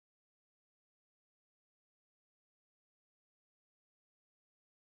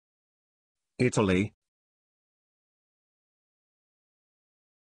Italy.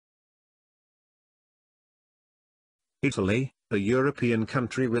 Italy, a European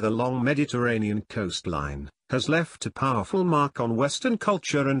country with a long Mediterranean coastline, has left a powerful mark on Western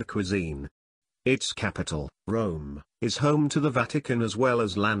culture and cuisine. Its capital, Rome, is home to the Vatican as well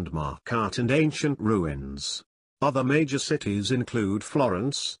as landmark art and ancient ruins. Other major cities include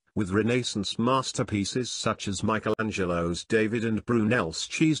Florence, with Renaissance masterpieces such as Michelangelo's David and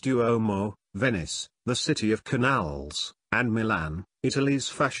Brunelleschi's Duomo, Venice, the city of canals, and Milan, Italy's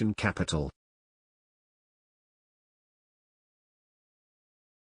fashion capital.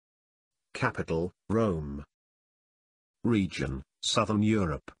 Capital, Rome. Region, Southern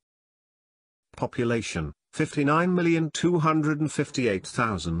Europe. Population,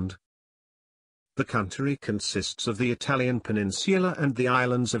 59,258,000. The country consists of the Italian peninsula and the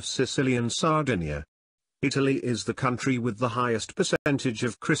islands of Sicily and Sardinia. Italy is the country with the highest percentage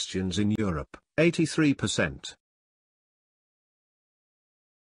of Christians in Europe, 83%.